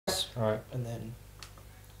Alright. And then...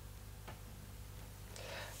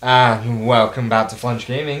 welcome back to Flunge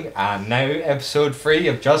Gaming, and now episode 3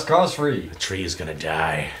 of Just Cause 3. The tree is gonna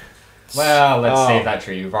die. Well, let's save that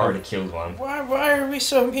tree, we've already killed one. Why are we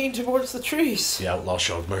so mean towards the trees? The outlaw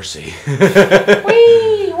showed mercy.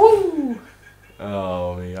 Whee! Woo!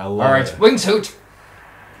 Oh, man, I love Alright, it. wingsuit!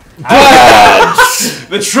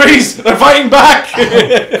 The trees! They're fighting back!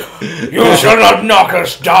 You shall not knock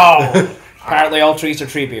us down! Apparently all trees are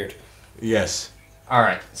Treebeard. Yes.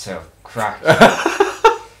 Alright, so, crack.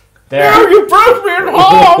 There, There, you broke me in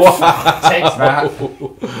half! take that.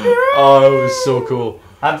 Oh, it was so cool.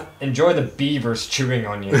 And enjoy the beavers chewing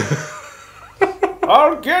on you.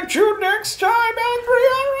 I'll get you next time, Angry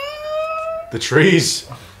Aaron! The trees.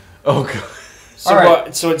 Oh, God. So Alright.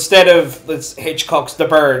 what? So instead of Hitchcock's The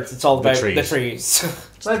Birds, it's all The about trees.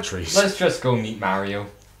 the trees. Let's just go meet Mario.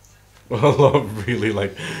 I love really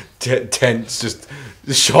like tense, just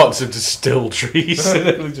shots of just still trees.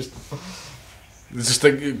 It's just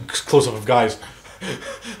like close up of guys.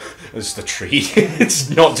 It's the tree. It's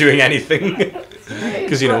not doing anything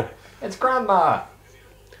because you know. It's Grandma.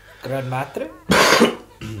 Gran Matre?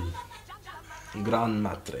 Gran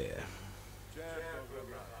Matre.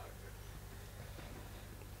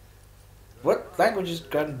 What language is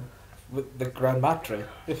the Gran Matre?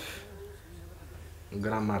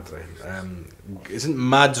 Gran Madre. Isn't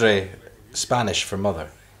madre Spanish for mother?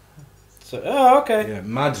 So, oh, okay. Yeah,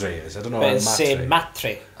 madre is. I don't know. But What it's say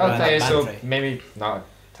Matre. Okay, Gran so Matre. maybe not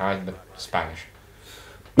Italian, but Spanish.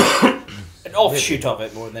 An offshoot of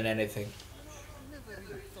it more than anything.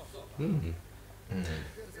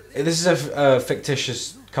 This is a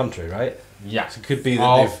fictitious country, right? Yeah. So it could be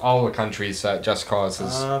that they've. all the countries that Just Cause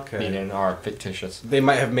has Okay. been in are fictitious. They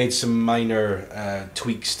might have made some minor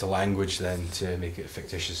tweaks to language then to make it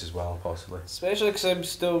fictitious as well, possibly. Especially because I'm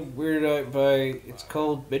still weirded out by it's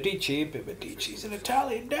called Medici, but Medici's an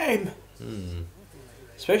Italian name.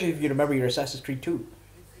 Especially if you remember your Assassin's Creed 2.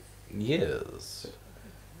 Yes.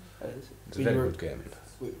 It's a We very were- good game.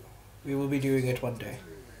 We will be doing it one day.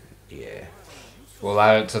 Yeah. We'll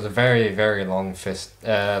add it to the very, very long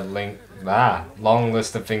long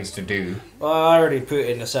list of things to do. Well, I already put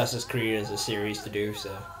in Assassin's Creed as a series to do,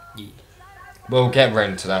 so... Yeah. We'll get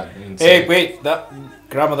round to that. in Hey, some- wait, that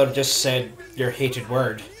grandmother just said your hated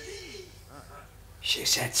word. She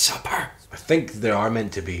said supper. I think they are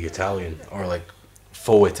meant to be Italian, or like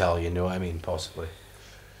faux Italian, you know what I mean? Possibly.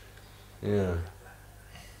 Yeah.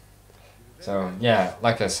 So, yeah,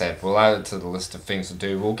 like I said, we'll add it to the list of things to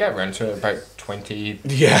do. We'll get round to it about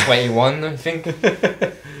Yeah. 21, I think.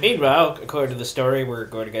 Meanwhile, according to the story, we're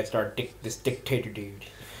going against this dictator dude.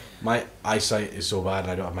 My eyesight is so bad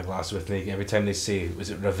and I don't have my glasses with me. Every time they say, was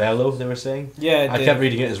it Ravello they were saying? Yeah, I kept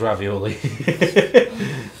reading it as ravioli.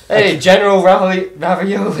 Hey, General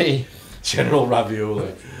Ravioli! General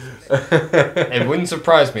Ravioli. It wouldn't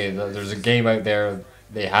surprise me that there's a game out there,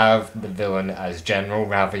 they have the villain as General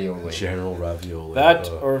Ravioli. General Ravioli. That,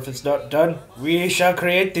 or if it's not done, we shall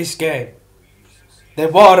create this game. The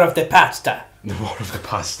War of the Pasta. The more of the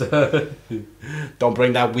pasta. Don't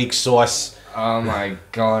bring that weak sauce. Oh my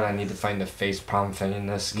god, I need to find the facepalm thing in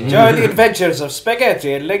this game. Join the adventures of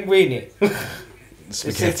Spaghetti and Linguini.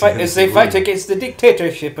 As they fight against the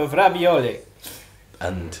dictatorship of Ravioli.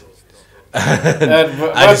 And And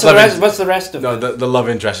I just love it. what's the rest of no, it? the love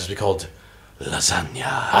interest is be called lasagna.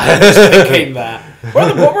 I was thinking that.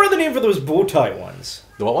 What were the name for those bow tie ones?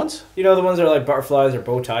 The what ones? You know, the ones that are like butterflies or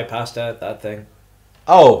bow tie pasta, that thing.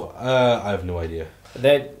 Oh, I have no idea.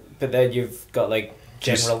 But then you've got like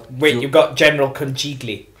General... you've got General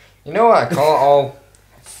Conchigli. You know what I call it all?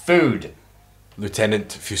 Food. Lieutenant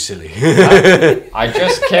Fusilli. I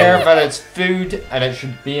just care that it's food and it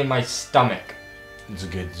should be in my stomach. It's a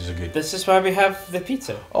good. This is why we have the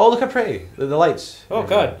pizza. Oh, look at Prey. The lights. Oh,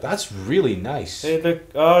 God. That's really nice. They look...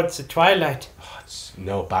 Oh, it's a Twilight. Oh,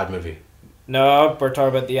 no, bad movie. No, we're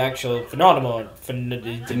talking about the actual phenomenon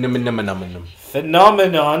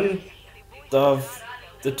of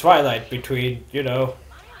the Twilight between, you know...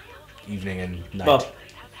 Evening and night. Well,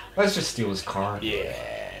 Let's just steal his car.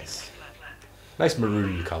 Yes. Nice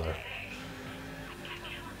maroon colour.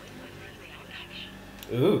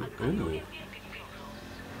 ooh. Ooh.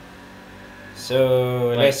 So,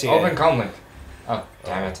 let's see. Open comlink. Oh,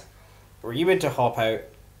 damn it. Were you meant to hop out?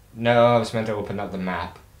 No, I was meant to open up the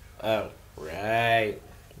map. Oh, right.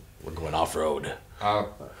 We're going off road. Oh,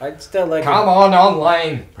 I'd still like... come on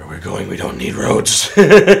online. Where we're going, we don't need roads.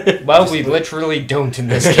 Well, we literally don't in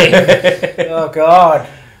this game. Oh, God.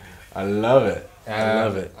 I love it. I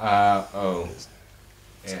love it. Oh.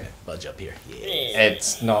 Yeah. Budge up here. Yeah.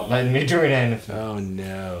 It's not letting me do anything. Oh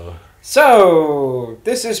no. So,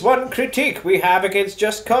 this is one critique we have against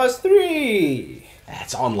Just Cause 3.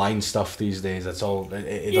 It's online stuff these days. That's all.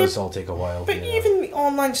 It does all take a while. But even the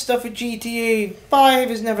online stuff with GTA 5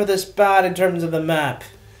 is never this bad in terms of the map.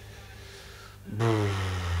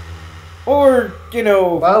 Or, you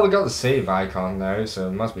know... Well, we got the save icon now, so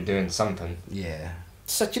it must be doing something. Yeah.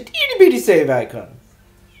 Such a itty bitty save icon.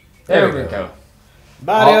 There we go.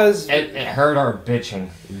 Mario's... Oh, it heard our bitching.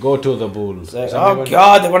 Go to the bulls. Oh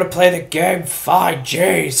god, they want to play the game. Fine,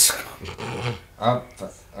 jeez. Oh,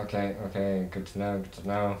 okay, good to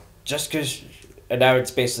know. Just because... And now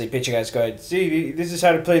it's basically pitching us going, see, this is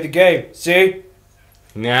how to play the game. See?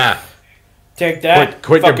 Nah. Take that.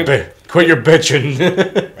 Quit your bitching. Quit your bitching.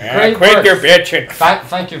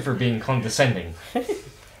 Thank you for being condescending.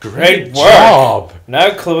 Great work. job. Now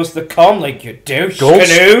close the comm link, you douche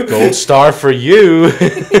canoe. Gold star for you.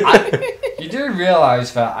 You do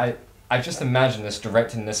realise that I just imagine this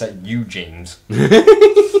directing this at you, James.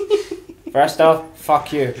 First off,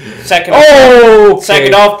 fuck you. Second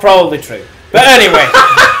off, probably true. But anyway.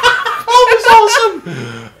 That was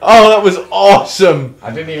awesome. Oh, that was awesome. I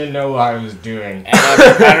didn't even know what I was doing. And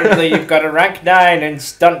apparently you've got a rank 9 in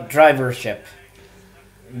stunt drivership.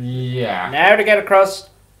 Yeah. Now to get across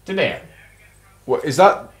to there. What is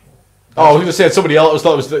that? Oh, I was going to say somebody else.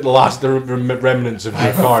 Thought it was the last remnants of your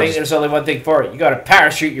I cars. think there's only one thing for it. You gotta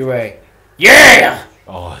parachute your way. Yeah!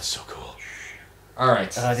 Oh, that's so cool.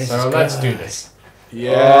 Alright, so this let's is do good. this.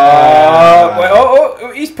 Yeah. Wait,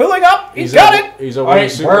 oh, he's pulling up. He's got it. He's a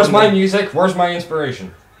Alright, where's my music? Where's my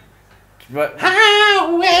inspiration? But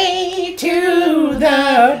highway to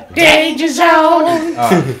the danger zone.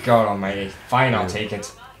 Oh, God almighty. Fine, I'll take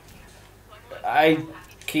it.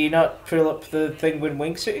 Can you not pull up the thing when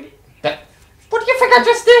wingsuiting? What do you think I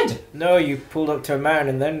just did? No, you pulled up to a mountain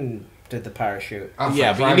and then did the parachute. Oh,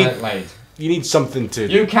 Yeah, but you need something to...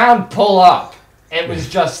 You can't pull up. It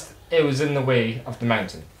was in the way of the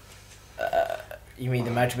mountain. You mean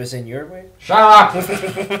the mountain was in your way? Shut up!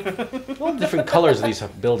 What different colours are these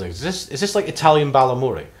buildings? Is this like Italian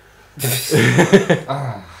Balamori?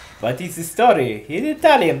 What is the story in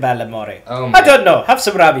Italian Balamori? Oh I don't know. Have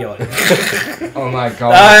some ravioli. Oh my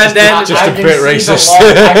God. And then just a bit racist.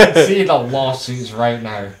 I can see the lawsuits right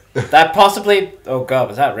now. That possibly... Oh God,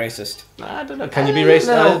 was that racist? I don't know. Can you be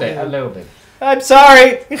racist? A little bit. I'm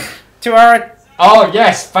sorry. To our... Oh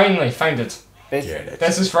yes, finally found it. This-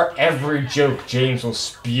 This is for every joke James will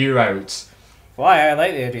spew out. Why, I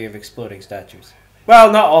like the idea of exploding statues.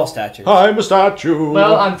 Well, not all statues. I'm a statue.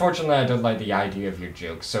 Well, unfortunately, I don't like the idea of your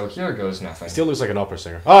joke, so here goes nothing. Still looks like an opera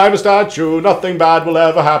singer. I'm a statue. Nothing bad will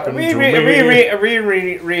ever happen to me.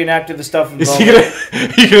 Reenacted the stuff. Is he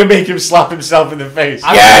gonna make him slap himself in the face?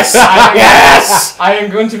 Yes! Yes! I am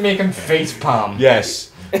going to make him face palm. Yes.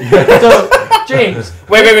 So, James.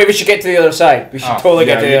 Wait, we should get to the other side. We should totally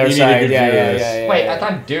get to the other you need side. a good view of this. Wait, I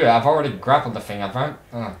can't do it. I've already grappled the thing.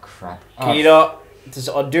 Oh, crap. Oh, Can you not just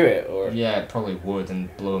undo it? Or? yeah, it probably would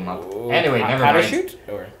and blow him up. Or Anyway, never parachute? mind.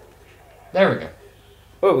 Or? There we go.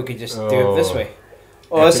 Oh, we could just do it this way.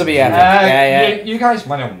 Oh, this will be epic. Yeah. You guys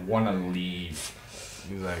want to leave.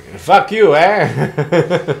 He's like, fuck you, eh?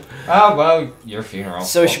 Oh, well, your funeral.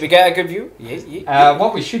 So should we get a good view? Yeah.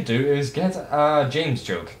 What we should do is get a James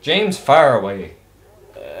joke. James, fire away.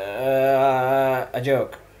 A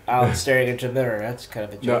joke. Alan staring into the mirror. That's kind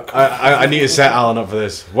of a No, joke. I need to set Alan up for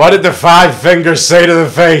this. What did the 5 fingers say to the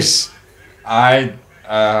face?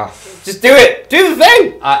 Just do it. Do the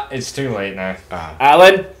thing. It's too late now.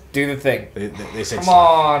 Alan, do the thing. They said Come slap.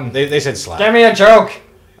 on. They said slap. Give me a joke.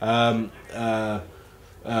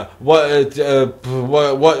 What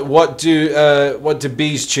do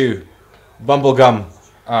bees chew? Bumblegum.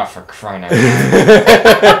 Oh, for crying out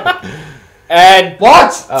loud. And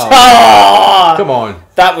What? oh, Come on.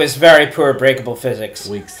 that was very poor breakable physics.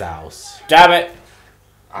 Weak sauce. Damn it.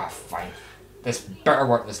 Fine. This better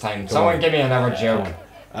work this time. Someone give me another joke.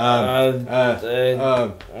 Damn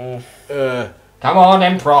Come on,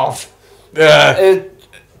 improv. it.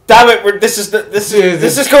 This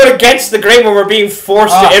is going against the grain when we're being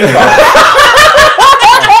forced to improv.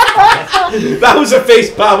 That was a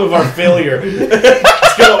face palm of our failure.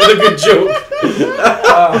 Let's get up with a good joke.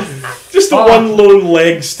 Just the one lone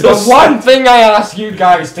leg still. The one thing I asked you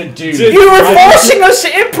guys to do. You were forcing us to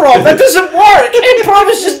improv. That doesn't work. Improv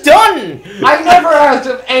is just done. I never asked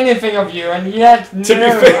of anything of you, and yet To be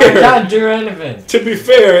I fair- can't do anything. To be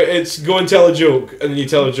fair, it's go and tell a joke, and then you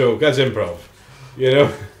tell a joke. That's improv. You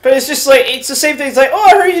know? But it's just like, it's the same thing. It's like, oh,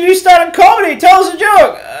 I heard you do stand-up comedy. Tell us a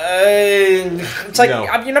joke. It's like, No.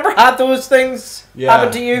 have you never had those things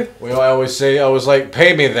happen to you? Well, I always say, I was like,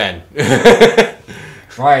 pay me then.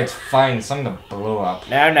 Right, fine, something to blow up.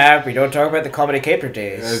 Now, we don't talk about the Comedy Caper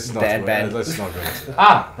days. It's not Ben, good. Ben. That's not good.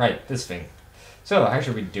 Ah, right, this thing. So, how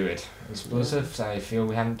should we do it? Explosives? I feel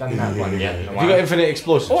we haven't done that one yet in a Have while. you got infinite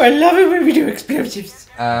explosives? Oh, I love it when we do explosives.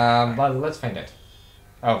 Well, let's find it.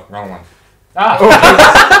 Oh, wrong one.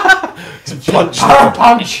 Ah! Punch. Power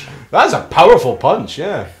punch! That's a powerful punch,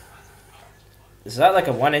 yeah. Is that like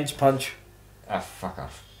a 1-inch punch? Ah, fuck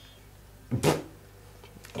off.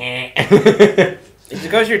 It's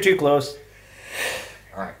because you're too close.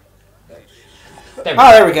 Alright.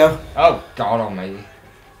 There we go. Oh, God almighty.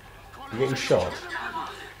 You're getting shot.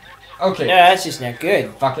 Okay. Yeah, that's just not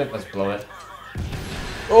good. Fuck it, let's blow it.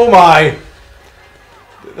 Oh my!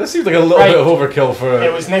 That seems like a little bit of overkill for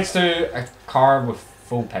It was next to a car with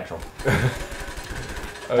full petrol.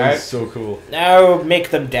 That is so cool. Now make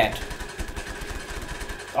them dead.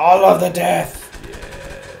 All of the death.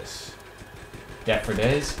 Yes. Death for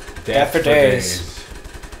days. Death for days.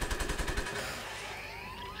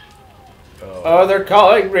 Oh, they're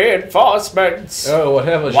calling reinforcements.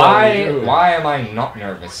 whatever shall we do? Why am I not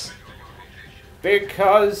nervous?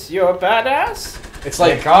 Because you're badass? It's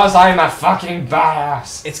like Because I'm a fucking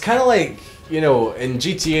badass. it's kind of like, you know, in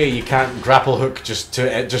GTA you can't grapple hook just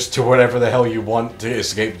to wherever the hell you want to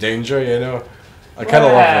escape danger, you know. I kind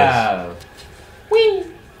of love this.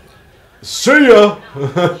 Whee! this. See ya.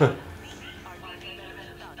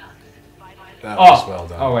 That was well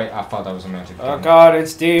done. Oh wait, I thought that was a magic. Oh god,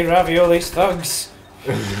 it's Dean Ravioli's thugs.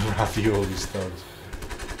 Ravioli's thugs.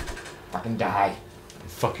 Fucking die.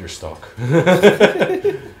 Fuck your stock.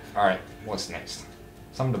 Alright, what's next?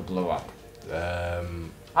 Something to blow up.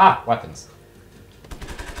 Ah, Weapons.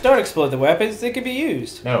 Don't explode the weapons, they can be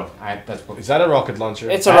used. No, that's what. is that a rocket launcher?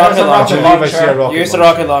 It's a It's rocket a rocket launcher. launcher. I see a rocket Use the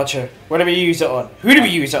launcher. rocket launcher. What do we use it on? Who do we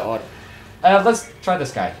use it on? Let's try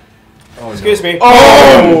this guy. Oh, Excuse no. me.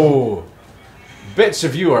 Oh! Bits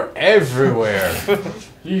of you are everywhere.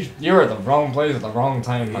 You're at the wrong place at the wrong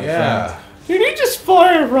time, my Yeah. Did he just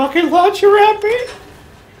fire a rocket launcher at me?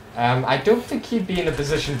 friend. I don't think he'd be in a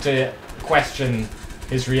position to question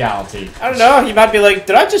his reality. I don't know, he might be like,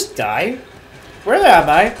 did I just die? Where am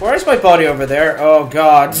I? Where's my body over there? Oh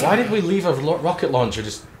god. Why did we leave a rocket launcher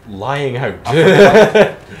just lying out?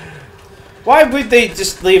 Why would they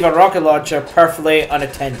just leave a rocket launcher perfectly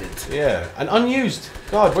unattended? Yeah, and unused.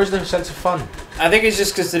 God, where's the sense of fun? I think it's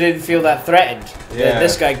just because they didn't feel that threatened. Yeah. Then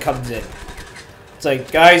this guy comes in. It's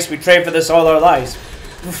like, guys, we trained for this all our lives.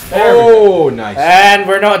 Oh, nice. And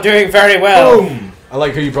we're not doing very well. Boom! I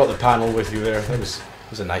like how you brought the panel with you there. That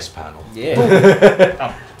was a nice panel. Yeah.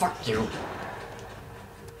 Oh, fuck you.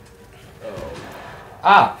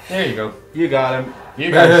 Ah, there you go. You got him.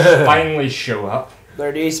 You guys finally show up.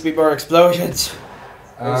 There needs to be more explosions. Is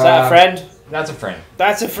Uh, that a friend? That's a friend.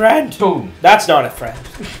 That's a friend. Boom. That's not a friend.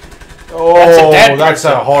 Oh, That's a dead that's a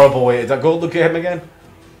person. horrible way. Go look at him again.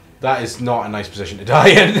 That is not a nice position to die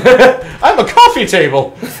in. I'm a coffee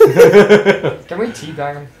table. Can we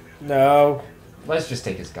teabag him? No. Let's just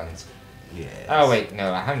take his guns. Yeah. Oh wait,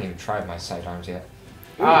 no, I haven't even tried my sidearms yet.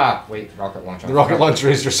 Ah, wait, rocket launcher. The rocket launcher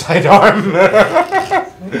is your sidearm.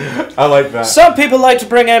 I like that. Some people like to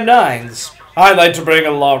bring M9s. I like to bring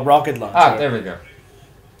a rocket launcher. Ah, there we go.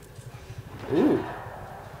 Ooh.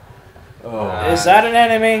 Oh. Is that an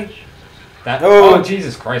enemy? That. Oh. Oh,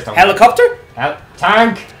 Jesus Christ! Helicopter?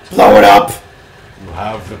 Tank. Blow it up! You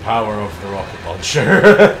have the power of the rocket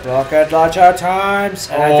launcher. Rocket launcher times.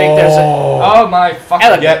 And I think there's a... Oh my fucking.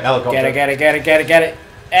 Helicopter. Yeah, helicopter. Get it.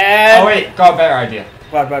 And... Oh wait, got a better idea.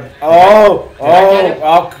 What? Did I get it?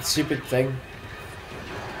 Oh, stupid thing.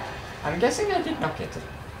 I'm guessing I did not get it.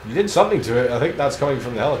 You did something to it. I think that's coming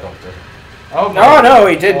from the helicopter. Oh No,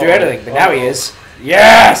 he didn't do anything, but now he is.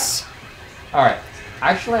 Yes! All right.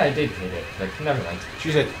 Actually, I did hit it, but never mind.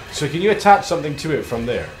 She said, so can you attach something to it from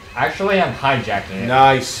there? Actually, I'm hijacking it.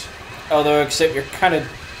 Nice. Although, except you're kind of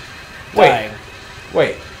Wait. dying.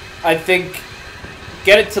 Wait. I think...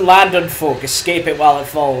 Get it to land on folk. Escape it while it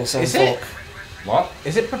falls on Is it? folk. What?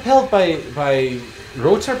 Is it propelled by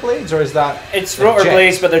rotor blades or is that... It's a rotor jet?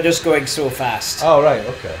 blades, but they're just going so fast. Oh, right,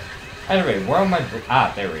 okay. Anyway, where am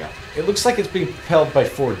I? There we go. It looks like it's being propelled by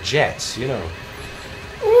 4 jets, you know.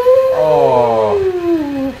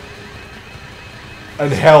 Oh.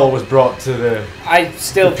 And hell was brought to the I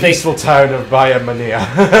still think... peaceful town of Bayamania.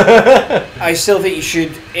 I still think you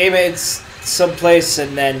should aim it someplace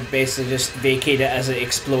and then basically just vacate it as it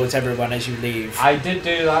explodes everyone as you leave. I did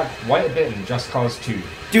do that quite a bit in Just Cause 2.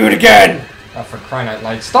 Do it again! For crying out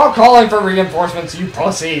loud. Stop calling for reinforcements, you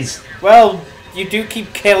pussies! Well, you do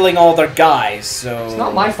keep killing all their guys, so... It's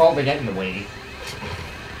not my fault they get in the way.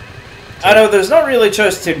 I know, there's not really a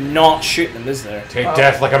choice to not shoot them, is there? Take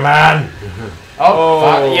death like a man.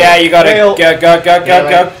 Oh, Yeah, you gotta Fail.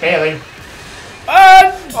 go. Failing.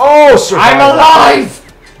 Oh, survival. I'm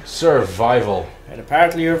alive! Survival. And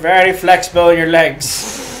apparently you're very flexible in your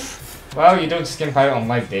legs. Well, you don't skimp out on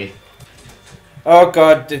life day. Oh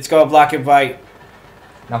god, it's got black and white.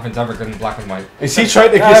 Nothing's ever good in black and white. Is he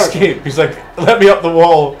trying to escape? He's like, let me up the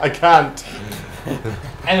wall. I can't.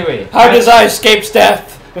 Anyway. How does I escape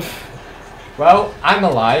death? Well, I'm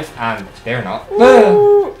alive, and they're not.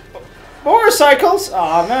 Ooh, motorcycles?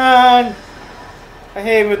 Aw, man. I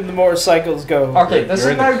hate when the motorcycles go. Okay, this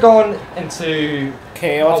is now going into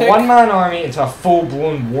Chaotic. a one-man army into a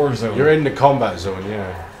full-blown war zone. You're in the combat zone,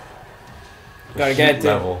 yeah. Gotta get Heat to,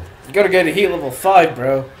 level. you gotta get to heat level 5,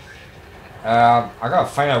 bro. I gotta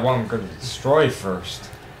find out what I'm gonna destroy first.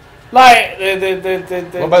 Like,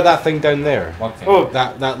 What about that thing down there? What thing? Oh,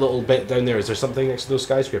 That little bit down there. Is there something next to those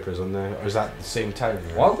skyscrapers on there? Or is that the same town?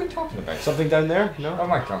 Or? What are we talking about? Something down there? No? Oh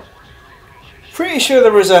my god. pretty sure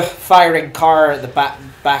there was a firing car at the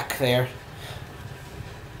back there.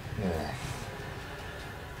 Yeah.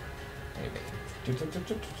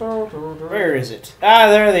 Where is it? Ah,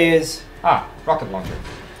 there it is. Ah, rocket launcher.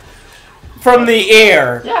 From the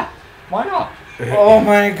air. Yeah, why not? Oh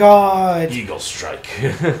my god. Eagle strike.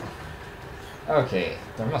 Okay,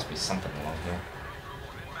 there must be something along here.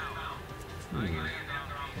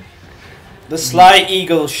 The sly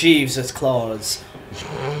eagle sheaves its claws.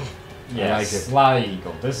 Yeah, like it. Sly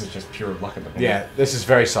Eagle. This is just pure luck at the moment. Yeah, this is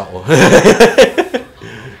very subtle.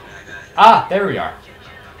 Ah, there we are.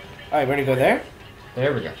 Alright, where to go there?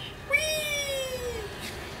 There we go.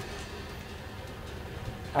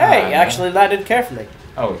 Hey, actually landed carefully.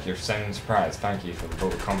 Oh, you're sounding surprised. Thank you for the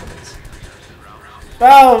vote of confidence.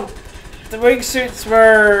 Well, the wingsuits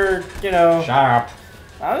were, you know... Shut up.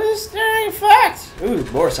 I was just staring facts. Ooh,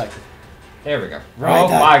 motorcycle. There we go. Right Oh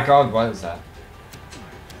there. my god, what is that?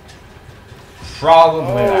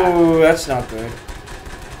 Probably that. Oh, that's not good.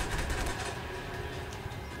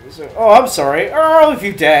 Oh, I'm sorry. Are all of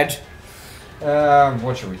you dead?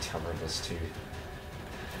 What should we cover this to?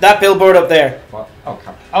 That billboard up there. What? Oh,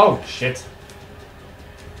 come. Oh, shit.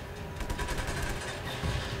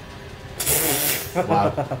 Wow.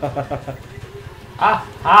 Ha.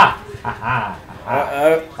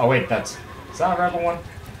 Oh, wait, that's... Is that a rebel one?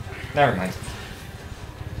 Never mind.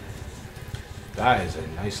 That is a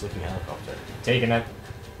nice looking helicopter. Taking it.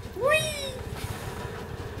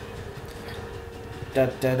 Da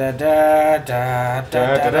da da da da da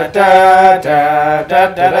da da da da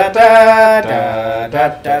da da da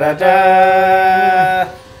da da da.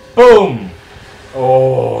 Boom!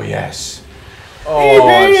 Oh, yes. Oh,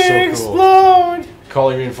 it's so cool. Explode!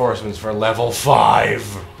 Calling reinforcements for level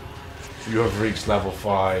 5. You have reached level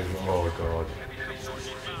 5. Oh, God.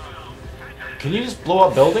 Can you just blow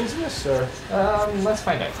up buildings in this, or? Let's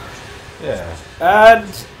find out. Yeah.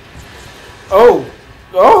 And... Oh!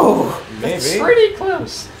 It's Maybe. pretty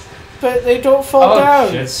close. But they don't fall Oh,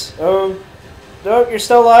 down. shit. Oh. No, you're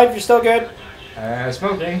still alive, you're still good.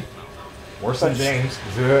 Smoking. Worse than James.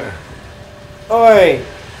 Oi!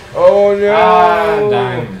 Oh, no.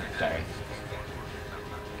 Down.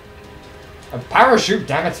 A parachute,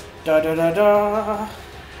 damn it. Da da da da.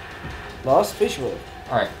 Lost visual.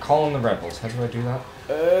 Alright, call on the rebels. How do I do that?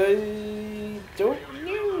 Don't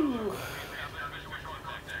know.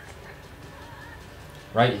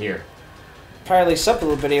 Right here. Apparently something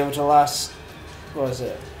will be able to last, what was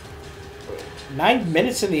it? 9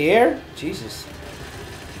 minutes in the air? Jesus.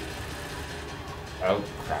 Oh,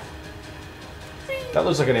 crap. That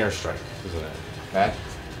looks like an airstrike, doesn't it? That?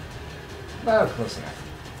 Well, close enough.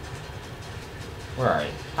 Where are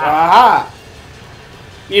you? Aha!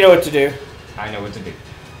 You know what to do. I know what to do.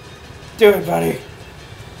 Do it, buddy.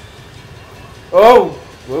 Oh!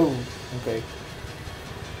 Whoa. Okay.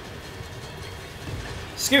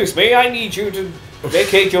 Excuse me, I need you to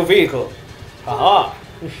vacate your vehicle. Haha.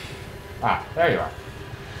 Ah, there you are.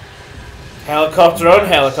 Helicopter on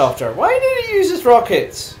helicopter. Why did he use his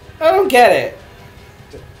rockets? I don't get it.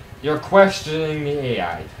 You're questioning the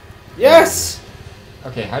AI. Yes!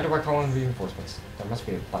 Okay, how do I call in reinforcements? There must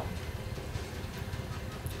be a button.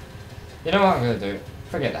 You know what I'm gonna do?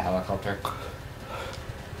 Forget the helicopter.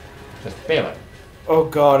 Just bail it. Oh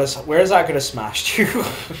god, where is that gonna smash you?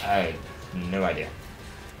 I have no idea.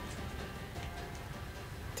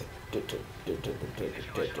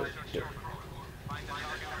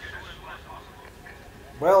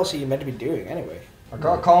 What else are you meant to be doing anyway? I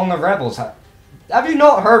got calling the rebels. Have you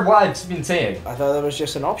not heard what I've been saying? I thought that was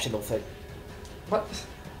just an optional thing. What?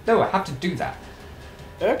 No, I have to do that.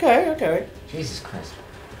 Okay. Jesus Christ.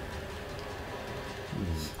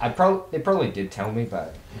 They probably did tell me,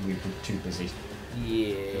 but we were too busy.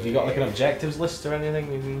 Yeah. Have you got like an objectives list or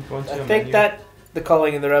anything you can go into? I think that the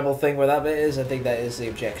calling in the rebel thing where that bit is, I think that is the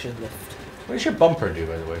objection list. What does your bumper do,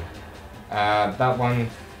 by the way? That one,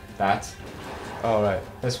 that. Oh, right.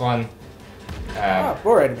 This one,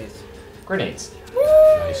 More enemies. grenades.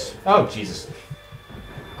 Nice. Oh, Jesus.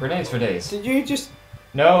 Grenades for days. Did you just...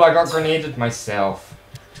 No, I got grenaded myself.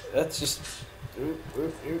 That's just...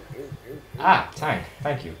 Ah, tank.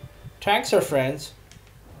 Thank you. Tanks are friends.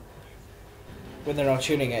 When they're not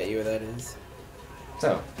shooting at you, that is.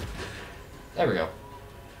 So, there we go.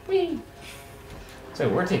 Whee! So,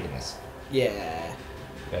 we're taking this. Yeah.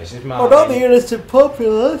 This is my. Oh, not the innocent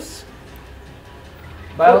populace.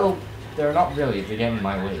 Well, they're not really. They get in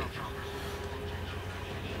my way.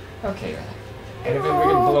 Okay. Anything we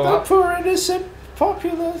can blow the up? poor innocent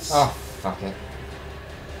populace. Oh, fuck it.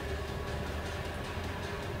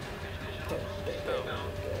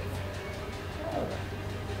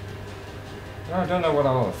 I don't know what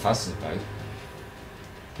all the fuss is about.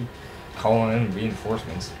 Keep calling in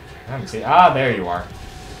reinforcements. I haven't seen. Ah, there you are.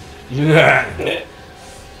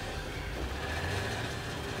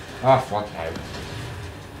 Oh, fuck now.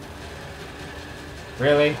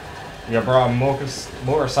 Really? You brought a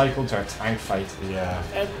motorcycle to a tank fight? Yeah.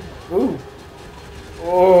 Ooh.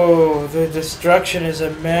 Oh, the destruction is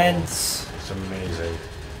immense. It's amazing.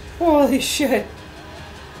 Holy shit.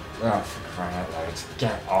 Oh, for crying out loud.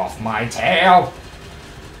 Get off my tail!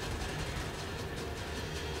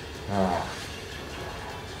 Oh.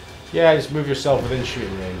 Yeah, just move yourself within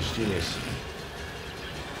shooting range. Genius.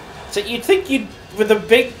 So you'd think you'd, with a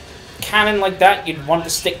big cannon like that, you'd want to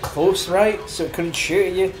stick close, right? So it couldn't shoot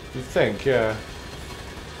at you. You'd think, yeah.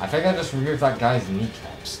 I think I just removed that guy's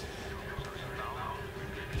kneecaps.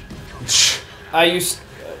 I used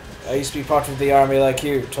to be part of the army like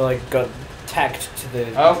you, till I got tacked to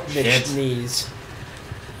the shit. knees.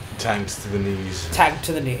 Tanks to the knees. Tagged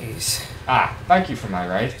to the knees. Ah, thank you for my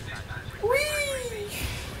ride. Whee!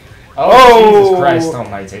 Oh, Jesus Christ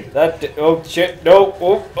almighty. Oh shit, no,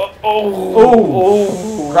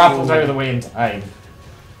 Oh! Grappled out of the way in time.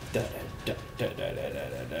 Da, da, da, da, da,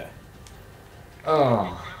 da, da.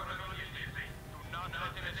 Oh.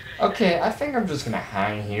 Okay, I think I'm just gonna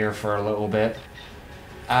hang here for a little bit.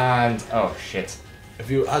 And, oh shit.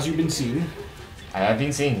 Has you been seen? I have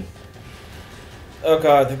been seen. Oh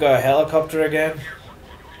god, they've got a helicopter again.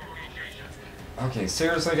 Okay,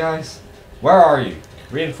 seriously guys? Where are you?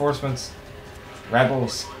 Reinforcements?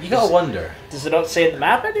 Rebels? You gotta wonder. Does it not say the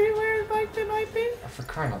map anywhere like they might be? For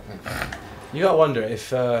crying out loud. You gotta wonder if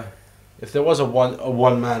there was a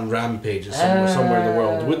one man rampage somewhere in the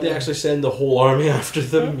world, would they actually send the whole army after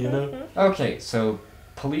them? You know. Okay, so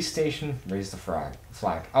police station, raise the flag.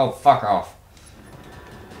 Oh, fuck off.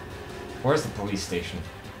 Where's the police station?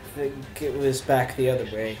 I think it was back the other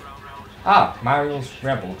way. Ah, Mario's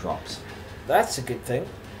rebel drops. That's a good thing.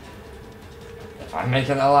 If I make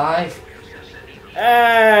it alive.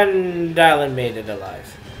 And Alan made it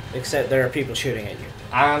alive. Except there are people shooting at you.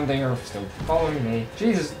 And they are still following me.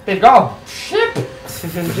 Jesus, they've got a ship!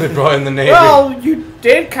 They brought in the navy. Well, you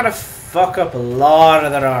did kind of fuck up a lot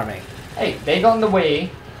of their army. Hey, they got in the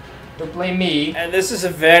way. Don't blame me. And this is a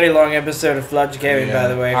very long episode of Flunge Gaming, Yeah.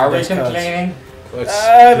 by the way. Are for we this cause. complaining? I'm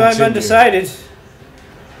Continue. undecided.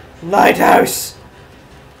 Lighthouse!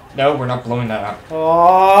 No, we're not blowing that up.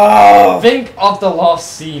 Oh! Think of the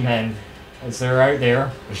lost seamen. As they're out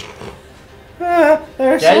there.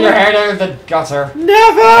 There's Get your head out of the gutter.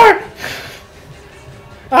 Never!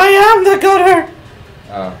 I am the gutter!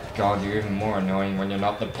 Oh god, you're even more annoying when you're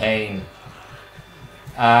not the pain.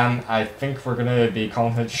 I think we're gonna be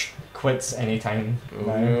calling it quits anytime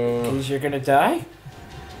now. Because you're gonna die?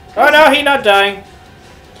 Oh no, he's not dying.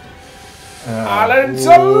 Alan's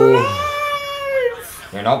alive!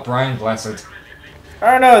 You're not Brian Blessed.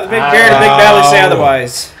 Oh no, the big beard and big belly say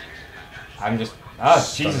otherwise. I'm just... Ah,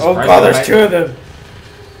 Jesus Oh Christ. god, there's two of them.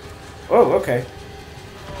 Oh, okay.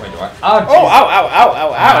 Wait, do I... Oh, Oh, ow, ow, ow,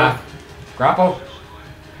 ow, ow. Grapple.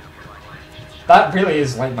 That really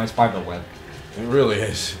is like my spider web. It really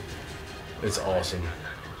is. It's awesome.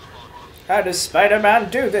 How does Spider-Man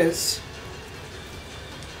do this?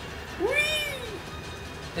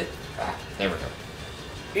 There we go.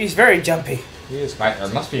 He's very jumpy. He is. Right, there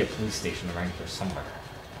must be a police station around here somewhere.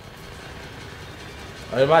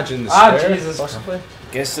 I imagine the Ah, square, Jesus. possibly.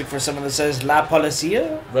 Guess look for someone that says La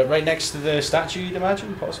Policia. Right next to the statue, you'd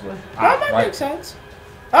imagine, possibly. That might right. make sense.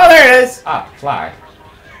 Oh, there it is. Ah, flag.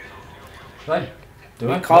 Should I do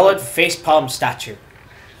We it? call it facepalm statue.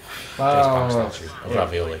 Oh, Statue of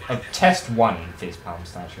ravioli. a test one facepalm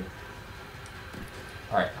statue.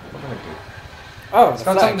 Alright, what do I do? Oh, It's the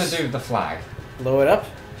got something flags. to do with the flag. Blow it up.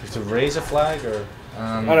 have to raise a flag, or?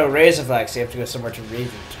 Oh no, raise a flag, so you have to go somewhere to raise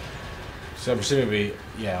it. So presumably,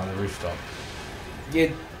 yeah, on the rooftop.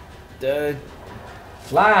 You,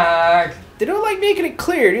 Flag! they don't like making it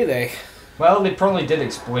clear, do they? Well, they probably did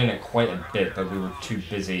explain it quite a bit, but we were too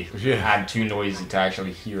busy and too noisy to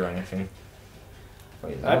actually hear anything.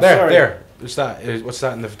 Wait, there. What's that? What's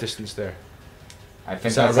that in the distance there? I think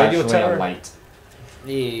Is that that's a radio actually tower? a light.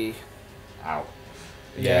 Yeah. Ow.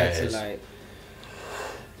 Yeah, it it's is. a light.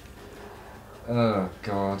 Oh,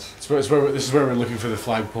 God. This is where we're looking for the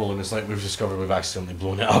flagpole, and it's like we've discovered we've accidentally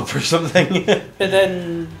blown it up or something. And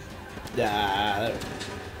then...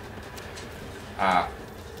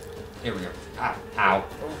 Here we go. Ow.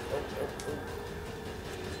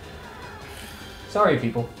 Sorry,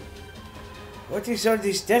 people. what is all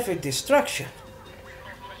this death and destruction?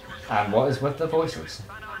 And what is with the voices?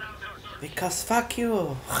 Because fuck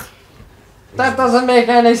you. That doesn't make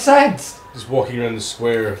any sense! Just walking around the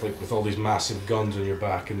square, like with all these massive guns on your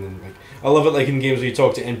back, and then like I love it, like in games where you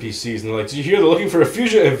talk to NPCs and they're like, "Did you hear they're looking for a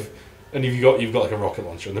fugitive?" And you've got like a rocket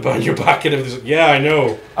launcher in the back on your back, and everything's like, "Yeah, I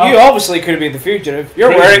know." You obviously could have been the fugitive. You're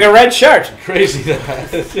Crazy. wearing a red shirt. Crazy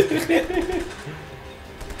that.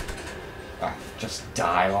 Just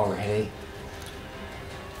die already.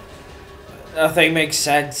 Nothing makes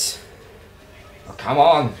sense. Oh, come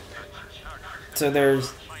on. So there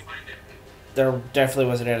definitely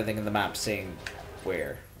wasn't anything in the map saying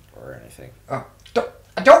where or anything. I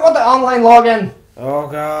don't want the online login! Oh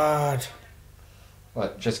god.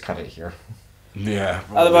 Well, just cut it here. Yeah.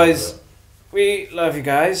 Otherwise, we love you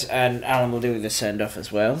guys, and Alan will do the send off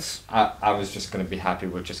as well. I was just going to be happy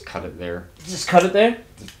with just cut it there. Just cut it there.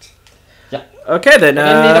 Yeah. Okay then.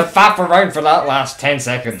 I didn't need to faff around for that last 10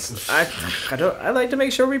 seconds. I like to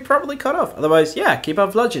make sure we properly cut off. Otherwise, yeah, keep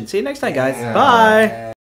on fludging. See you next time, guys. Bye.